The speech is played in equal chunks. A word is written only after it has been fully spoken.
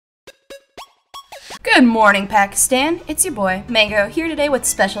Good morning, Pakistan. It's your boy, Mango, here today with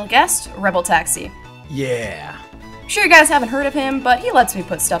special guest, RebelTaxi. Yeah. I'm sure you guys haven't heard of him, but he lets me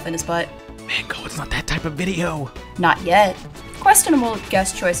put stuff in his butt. Mango, it's not that type of video. Not yet. Questionable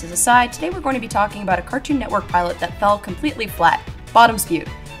guest choices aside, today we're going to be talking about a Cartoon Network pilot that fell completely flat, Bottom's Butte.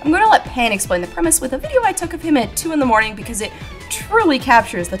 I'm going to let Pan explain the premise with a video I took of him at 2 in the morning because it truly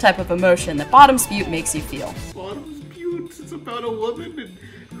captures the type of emotion that Bottom's Butte makes you feel. Bottom's Butte is about a woman and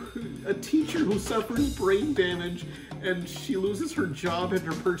a teacher who suffers brain damage, and she loses her job and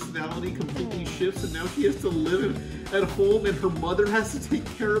her personality completely shifts, and now she has to live at home and her mother has to take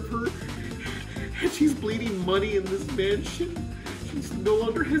care of her, and she's bleeding money in this mansion. She no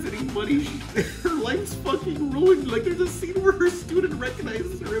longer has any money. Her life's fucking ruined. Like, there's a scene where her student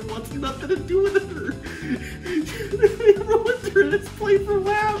recognizes her and wants nothing to do with her. They ruined her. Let's play for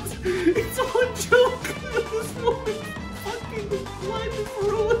laughs. It's all a joke. This woman's fucking life is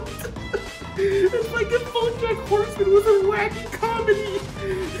ruined. It's like if BoJack Horseman was a wacky comedy.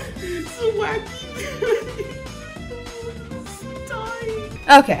 It's a wacky.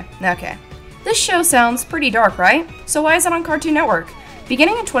 Okay. This show sounds pretty dark, right? So why is it on Cartoon Network?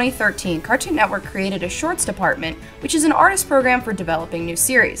 Beginning in 2013, Cartoon Network created a Shorts department, which is an artist program for developing new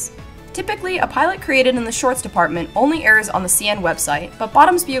series. Typically, a pilot created in the Shorts department only airs on the CN website, but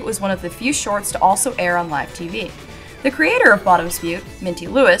Bottom's Butte was one of the few shorts to also air on live TV. The creator of Bottom's Butte, Minty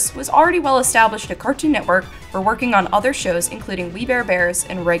Lewis, was already well established at Cartoon Network for working on other shows including We Bare Bears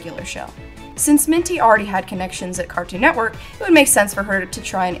and Regular Show. Since Minty already had connections at Cartoon Network, it would make sense for her to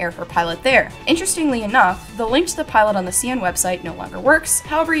try and air her pilot there. Interestingly enough, the link to the pilot on the CN website no longer works,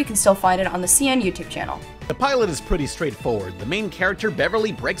 however you can still find it on the CN YouTube channel. The pilot is pretty straightforward. The main character,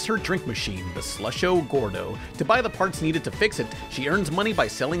 Beverly, breaks her drink machine, the Slusho Gordo. To buy the parts needed to fix it, she earns money by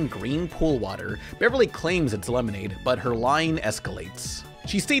selling green pool water. Beverly claims it's lemonade, but her lying escalates.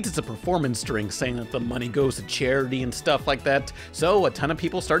 She states it's a performance drink, saying that the money goes to charity and stuff like that, so a ton of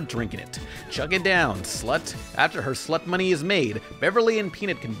people start drinking it. Chug it down, slut. After her slut money is made, Beverly and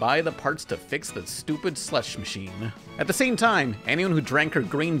Peanut can buy the parts to fix the stupid slush machine. At the same time, anyone who drank her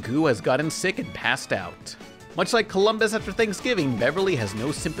green goo has gotten sick and passed out. Much like Columbus after Thanksgiving, Beverly has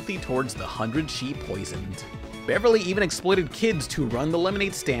no sympathy towards the 100 she poisoned. Beverly even exploited kids to run the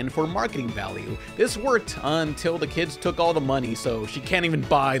lemonade stand for marketing value. This worked until the kids took all the money, so she can't even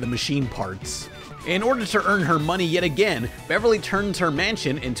buy the machine parts. In order to earn her money yet again, Beverly turns her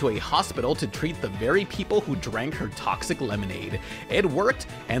mansion into a hospital to treat the very people who drank her toxic lemonade. It worked,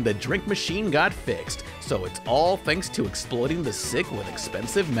 and the drink machine got fixed, so it's all thanks to exploiting the sick with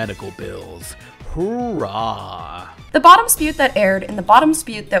expensive medical bills. Hoorah! The Bottom's Butte that aired and the Bottom's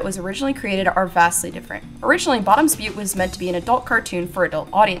Butte that was originally created are vastly different. Originally, Bottom's Butte was meant to be an adult cartoon for adult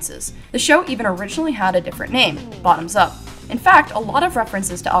audiences. The show even originally had a different name, Bottoms Up. In fact, a lot of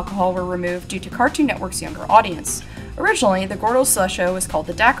references to alcohol were removed due to Cartoon Network's younger audience. Originally, the Gordo Slusho was called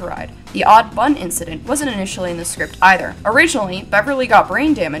the Dakaride. The odd bun incident wasn't initially in the script either. Originally, Beverly got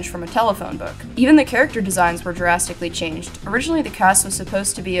brain damage from a telephone book. Even the character designs were drastically changed. Originally, the cast was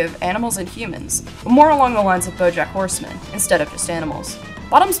supposed to be of animals and humans, but more along the lines of BoJack Horseman, instead of just animals.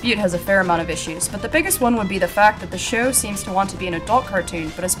 Bottom's Butte has a fair amount of issues, but the biggest one would be the fact that the show seems to want to be an adult cartoon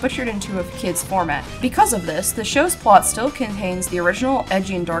but is butchered into a kid's format. Because of this, the show's plot still contains the original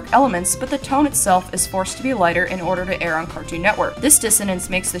edgy and dark elements, but the tone itself is forced to be lighter in order to air on Cartoon Network. This dissonance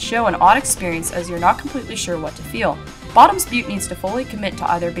makes the show an odd experience as you're not completely sure what to feel. Bottom's Butte needs to fully commit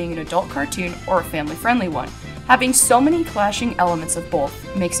to either being an adult cartoon or a family-friendly one. Having so many clashing elements of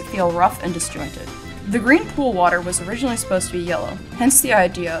both makes it feel rough and disjointed. The green pool water was originally supposed to be yellow, hence the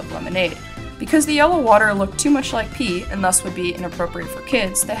idea of lemonade. Because the yellow water looked too much like pee and thus would be inappropriate for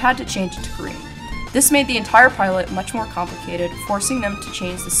kids, they had to change it to green. This made the entire pilot much more complicated, forcing them to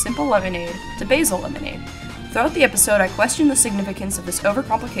change the simple lemonade to basil lemonade. Throughout the episode, I questioned the significance of this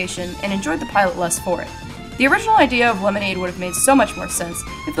overcomplication and enjoyed the pilot less for it. The original idea of lemonade would have made so much more sense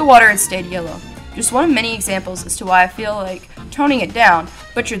if the water had stayed yellow. Just one of many examples as to why I feel like toning it down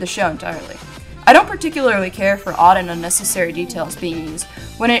butchered the show entirely. I don't particularly care for odd and unnecessary details being used,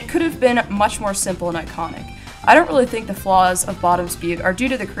 when it could have been much more simple and iconic. I don't really think the flaws of Bottom's Butte are due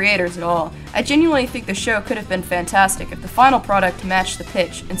to the creators at all. I genuinely think the show could have been fantastic if the final product matched the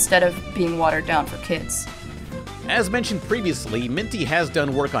pitch instead of being watered down for kids. As mentioned previously, Minty has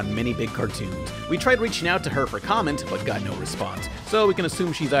done work on many big cartoons. We tried reaching out to her for comment, but got no response, so we can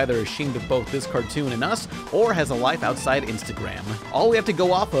assume she's either ashamed of both this cartoon and us, or has a life outside Instagram. All we have to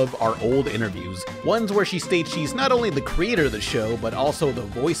go off of are old interviews, ones where she states she's not only the creator of the show, but also the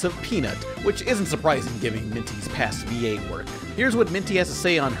voice of Peanut, which isn't surprising given Minty's past VA work. Here's what Minty has to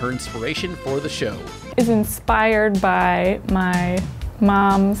say on her inspiration for the show. Is inspired by my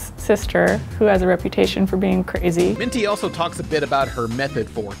mom's sister, who has a reputation for being crazy. Minty also talks a bit about her method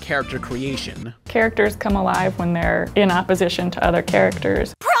for character creation. Characters come alive when they're in opposition to other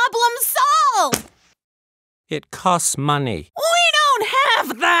characters. Problem solved! It costs money. We don't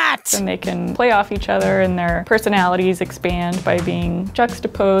have that! And they can play off each other and their personalities expand by being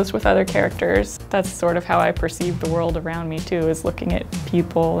juxtaposed with other characters. That's sort of how I perceive the world around me too, is looking at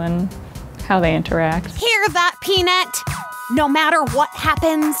people and how they interact. Hear that, Peanut? No matter what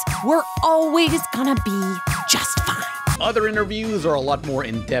happens, we're always gonna be just fine. Other interviews are a lot more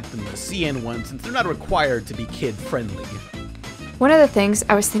in-depth than the CN ones since they're not required to be kid-friendly. One of the things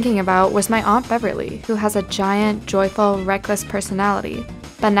I was thinking about was my Aunt Beverly, who has a giant, joyful, reckless personality,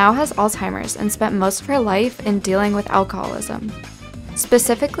 but now has Alzheimer's and spent most of her life in dealing with alcoholism.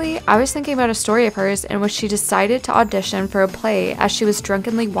 Specifically, I was thinking about a story of hers in which she decided to audition for a play as she was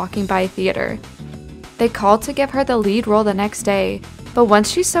drunkenly walking by a theater. They called to give her the lead role the next day, but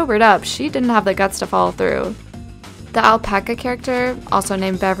once she sobered up, she didn't have the guts to follow through. The alpaca character, also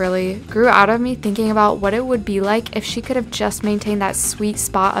named Beverly, grew out of me thinking about what it would be like if she could have just maintained that sweet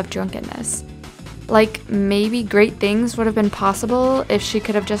spot of drunkenness. Like, maybe great things would have been possible if she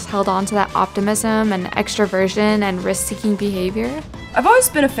could have just held on to that optimism and extroversion and risk-seeking behavior. I've always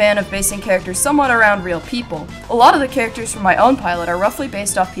been a fan of basing characters somewhat around real people. A lot of the characters from my own pilot are roughly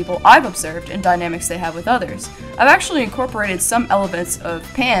based off people I've observed and dynamics they have with others. I've actually incorporated some elements of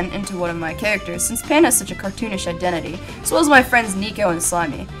Pan into one of my characters, since Pan has such a cartoonish identity, as well as my friends Nico and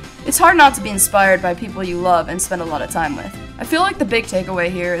Slimy. It's hard not to be inspired by people you love and spend a lot of time with. I feel like the big takeaway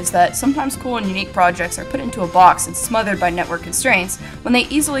here is that sometimes cool and unique projects are put into a box and smothered by network constraints when they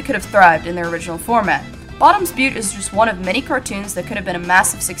easily could have thrived in their original format. Bottom's Butte is just one of many cartoons that could have been a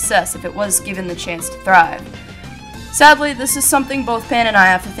massive success if it was given the chance to thrive. Sadly, this is something both Pan and I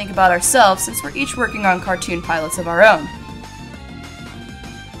have to think about ourselves since we're each working on cartoon pilots of our own.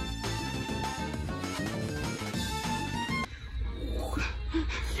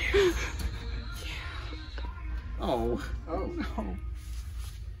 Oh no.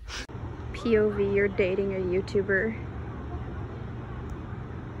 POV, you're dating a YouTuber.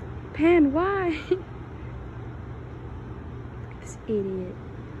 Pan, why? This idiot.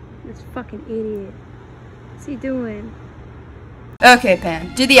 This fucking idiot. What's he doing? Okay,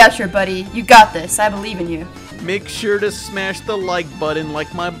 Pan, do the outro, buddy. You got this. I believe in you. Make sure to smash the like button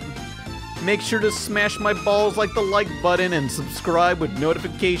like my... Make sure to smash my balls like the like button and subscribe with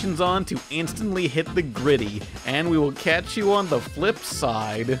notifications on to instantly hit the gritty. And we will catch you on the flip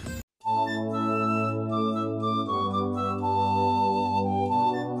side.